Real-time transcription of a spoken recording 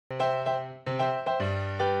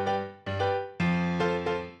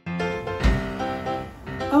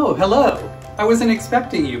Oh, hello! I wasn't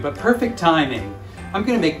expecting you, but perfect timing. I'm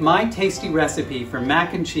going to make my tasty recipe for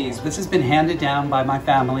mac and cheese. This has been handed down by my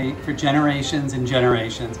family for generations and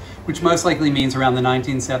generations, which most likely means around the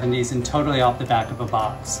 1970s and totally off the back of a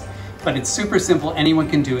box. But it's super simple, anyone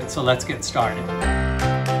can do it, so let's get started.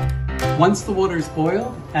 Once the water's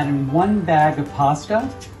boiled, add in 1 bag of pasta.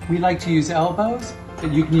 We like to use elbows,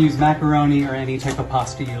 but you can use macaroni or any type of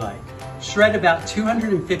pasta you like. Shred about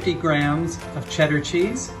 250 grams of cheddar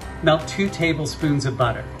cheese. Melt 2 tablespoons of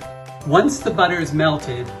butter. Once the butter is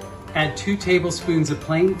melted, add 2 tablespoons of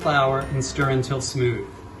plain flour and stir until smooth.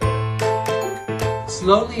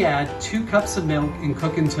 Slowly add 2 cups of milk and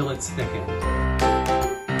cook until it's thickened.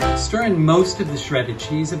 Stir in most of the shredded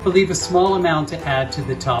cheese but leave a small amount to add to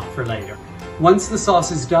the top for later. Once the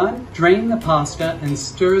sauce is done, drain the pasta and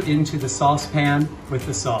stir into the saucepan with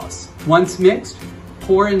the sauce. Once mixed,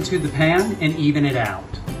 pour into the pan and even it out.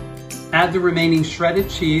 Add the remaining shredded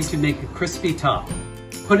cheese to make a crispy top.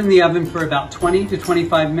 Put in the oven for about 20 to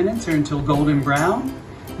 25 minutes or until golden brown.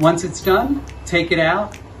 Once it's done, take it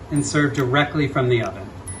out and serve directly from the oven.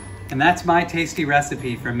 And that's my tasty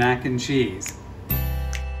recipe for mac and cheese.